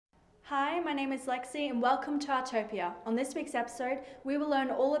Hi, my name is Lexi and welcome to Artopia. On this week's episode, we will learn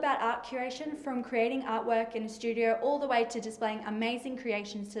all about art curation, from creating artwork in a studio all the way to displaying amazing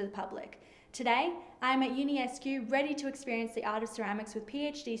creations to the public. Today, I am at UniSQ ready to experience the art of ceramics with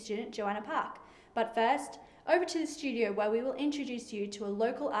PhD student Johanna Park. But first, over to the studio where we will introduce you to a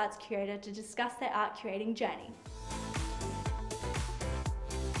local arts curator to discuss their art curating journey.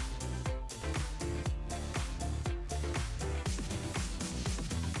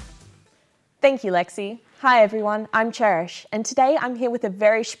 Thank you, Lexi. Hi everyone, I'm Cherish, and today I'm here with a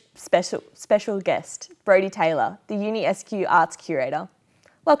very special guest, Brodie Taylor, the UniSQ Arts Curator.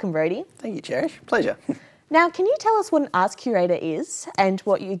 Welcome, Brodie. Thank you, Cherish. Pleasure. Now, can you tell us what an arts curator is and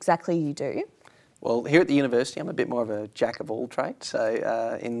what exactly you do? Well, here at the university, I'm a bit more of a jack of all trades.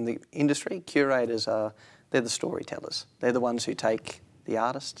 So in the industry, curators they're the storytellers. They're the ones who take the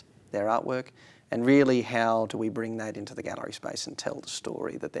artist, their artwork, and really how do we bring that into the gallery space and tell the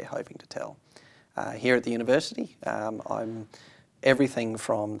story that they're hoping to tell. Here at the university, I'm everything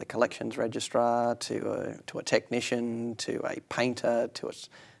from the collections registrar to a technician to a painter to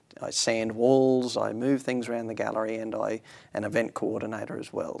I sand walls, I move things around the gallery, and an event coordinator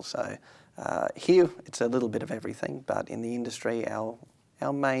as well. So here it's a little bit of everything, but in the industry our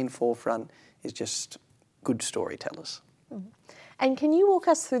main forefront is just good storytellers. Mm-hmm. And can you walk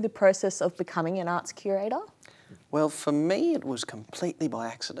us through the process of becoming an arts curator? Well, for me it was completely by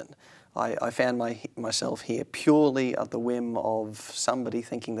accident. I found myself here purely at the whim of somebody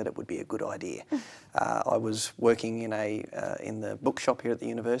thinking that it would be a good idea. I was working in the bookshop here at the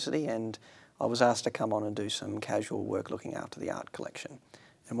university, and I was asked to come on and do some casual work looking after the art collection.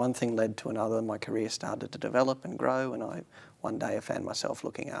 And one thing led to another. My career started to develop and grow, and one day I found myself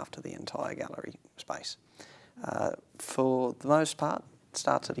looking after the entire gallery space. For the most part, it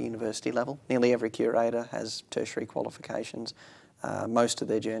starts at a university level. Nearly every curator has tertiary qualifications. Most of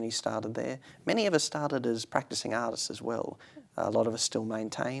their journey started there. Many of us started as practicing artists as well. A lot of us still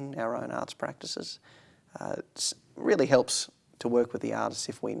maintain our own arts practices. It really helps to work with the artists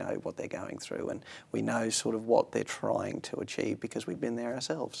if we know what they're going through and we know sort of what they're trying to achieve because we've been there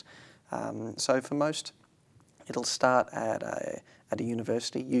ourselves. So for most, it'll start at a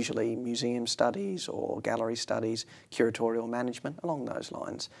university, usually museum studies or gallery studies, curatorial management, along those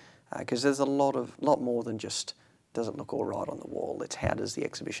lines. Because there's a lot more than just, does it look all right on the wall? It's how does the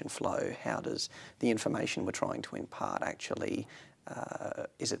exhibition flow? How does the information we're trying to impart actually,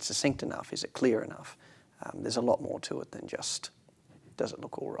 is it succinct enough? Is it clear enough? There's a lot more to it than just, does it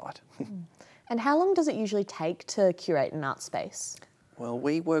look all right? And how long does it usually take to curate an art space? Well,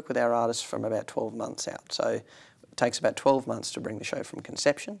 we work with our artists from about 12 months out. So it takes about 12 months to bring the show from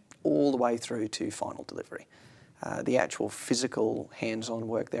conception all the way through to final delivery. The actual physical hands-on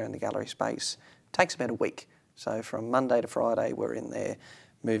work there in the gallery space takes about a week. So from Monday to Friday, we're in there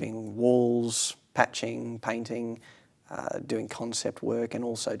moving walls, patching, painting, doing concept work, and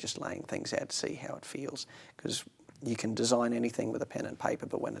also just laying things out to see how it feels. Because you can design anything with a pen and paper,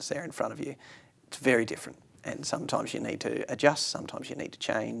 but when it's there in front of you, it's very different. And sometimes you need to adjust, sometimes you need to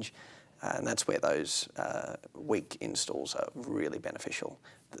change, and that's where those week installs are really beneficial.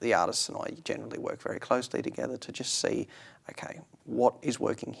 The artists and I generally work very closely together to just see, okay, what is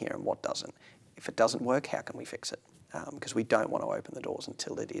working here and what doesn't. If it doesn't work, how can we fix it? Because we don't want to open the doors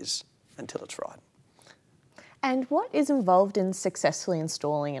until it's right. And what is involved in successfully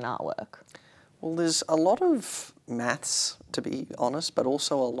installing an artwork? Well, there's a lot of maths, to be honest, but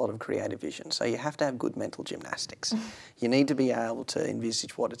also a lot of creative vision. So you have to have good mental gymnastics. You need to be able to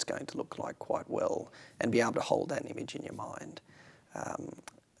envisage what it's going to look like quite well and be able to hold that image in your mind.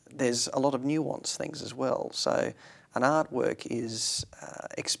 There's a lot of nuanced things as well. So an artwork is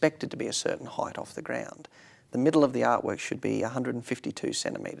expected to be a certain height off the ground. The middle of the artwork should be 152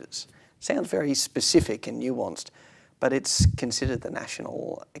 centimetres. Sounds very specific and nuanced, but it's considered the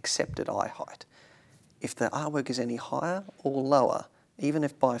national accepted eye height. If the artwork is any higher or lower, even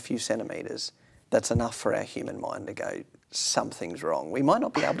if by a few centimetres, that's enough for our human mind to go, something's wrong. We might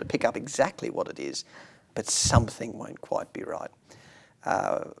not be able to pick up exactly what it is, but something won't quite be right.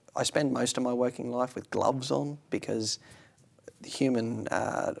 I spend most of my working life with gloves on because the human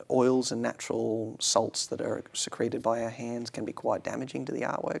oils and natural salts that are secreted by our hands can be quite damaging to the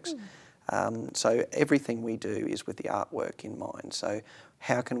artworks. So everything we do is with the artwork in mind. So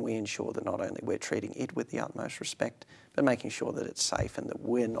how can we ensure that not only we're treating it with the utmost respect, but making sure that it's safe and that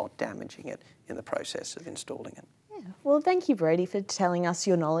we're not damaging it in the process of installing it. Yeah. Well, thank you, Brodie, for telling us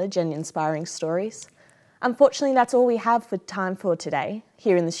your knowledge and inspiring stories. Unfortunately, that's all we have for time for today,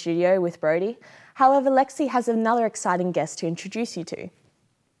 here in the studio with Brodie. However, Lexi has another exciting guest to introduce you to.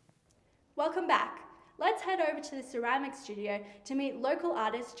 Welcome back. let's head over to the ceramics studio to meet local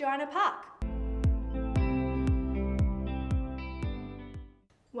artist Johanna Park.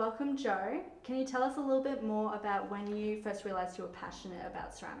 Welcome, Jo. Can you tell us a little bit more about when you first realised you were passionate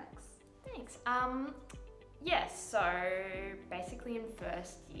about ceramics? Thanks. Yes, so basically in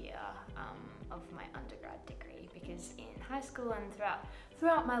first year of my undergrad degree, because in high school and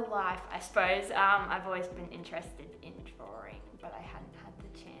throughout my life, I suppose, I've always been interested in drawing, but I hadn't had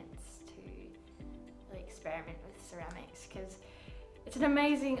the chance to really experiment with ceramics because it's an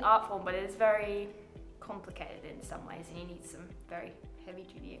amazing art form, but it's very complicated in some ways and you need some very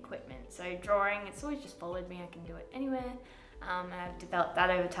heavy-duty equipment. So drawing, it's always just followed me, I can do it anywhere. And I've developed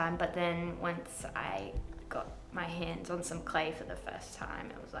that over time, but then once I got my hands on some clay for the first time,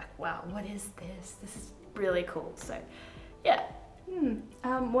 it was like, wow, what is this? This is really cool. So, yeah.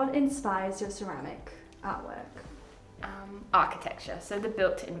 What inspires your ceramic artwork? Architecture, so the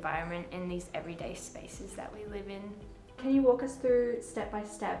built environment in these everyday spaces that we live in. Can you walk us through step by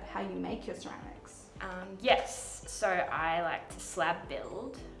step how you make your ceramics? Yes, so I like to slab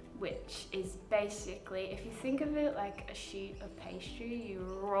build, which is basically, if you think of it like a sheet of pastry, you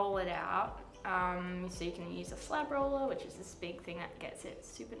roll it out. So you can use a slab roller, which is this big thing that gets it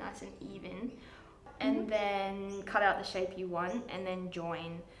super nice and even, and then cut out the shape you want and then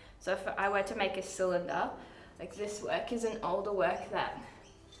join. So if I were to make a cylinder, like this work is an older work that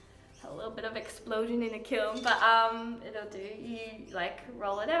had a little bit of explosion in a kiln, but it'll do. You like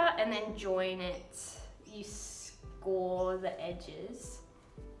roll it out and then join it. You score the edges.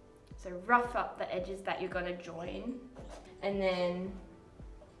 So rough up the edges that you're gonna join, and then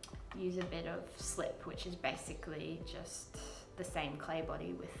use a bit of slip, which is basically just the same clay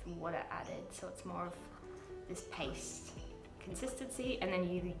body with water added. So it's more of this paste consistency, and then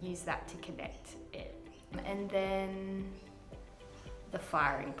you use that to connect it. And then the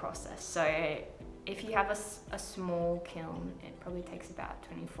firing process. So if you have a small kiln, it probably takes about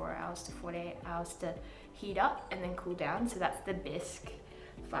 24 hours to 48 hours to heat up and then cool down. So that's the bisque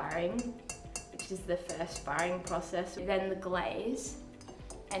firing, which is the first firing process. Then the glaze,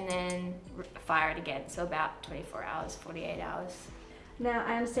 and then fire it again. So about 24 hours, 48 hours. Now,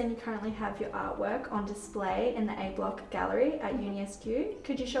 I understand you currently have your artwork on display in the A Block gallery at UniSQ.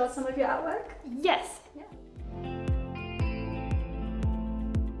 Could you show us some of your artwork? Yes. Yeah.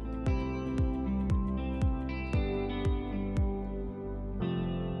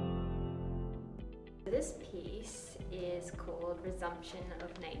 This piece is called Resumption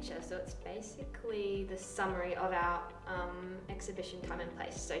of Nature. So it's basically the summary of our exhibition Time and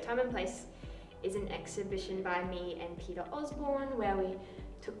Place. So Time and Place is an exhibition by me and Peter Osborne where we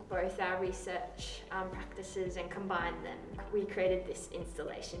took both our research practices and combined them. We created this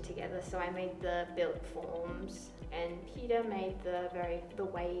installation together. So I made the built forms and Peter made the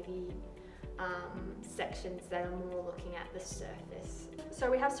wavy sections that are more looking at the surface. So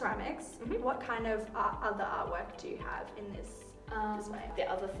we have ceramics. What kind of other artwork do you have in this display? The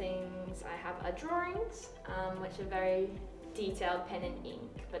other things I have are drawings, which are very detailed pen and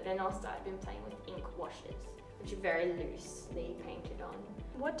ink, but then also I've been playing with ink washes, which are very loosely painted on.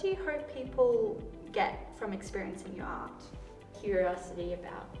 What do you hope people get from experiencing your art? Curiosity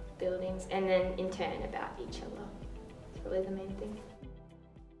about buildings, and then in turn about each other. It's really the main thing.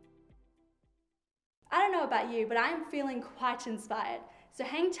 I don't know about you, but I'm feeling quite inspired. So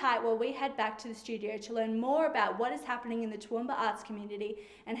hang tight while we head back to the studio to learn more about what is happening in the Toowoomba arts community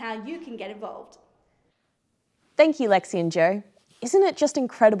and how you can get involved. Thank you, Lexi and Jo. Isn't it just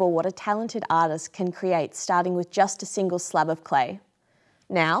incredible what a talented artist can create starting with just a single slab of clay?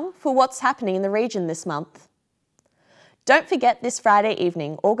 Now, for what's happening in the region this month. Don't forget this Friday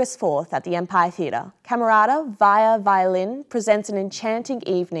evening, August 4th at the Empire Theatre, Camerata via Violin presents an enchanting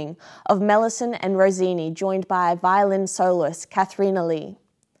evening of Melisson and Rossini joined by violin soloist Katharina Lee.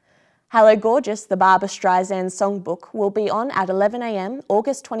 Hello Gorgeous, the Barbra Streisand songbook will be on at 11 a.m,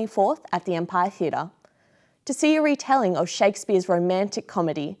 August 24th at the Empire Theatre. To see a retelling of Shakespeare's romantic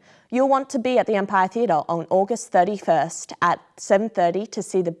comedy, you'll want to be at the Empire Theatre on August 31st at 7:30 to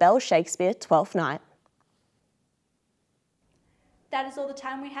see the Bell Shakespeare 12th Night. That is all the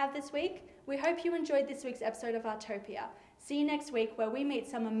time we have this week. We hope you enjoyed this week's episode of Artopia. See you next week where we meet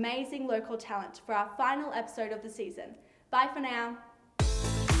some amazing local talent for our final episode of the season. Bye for now.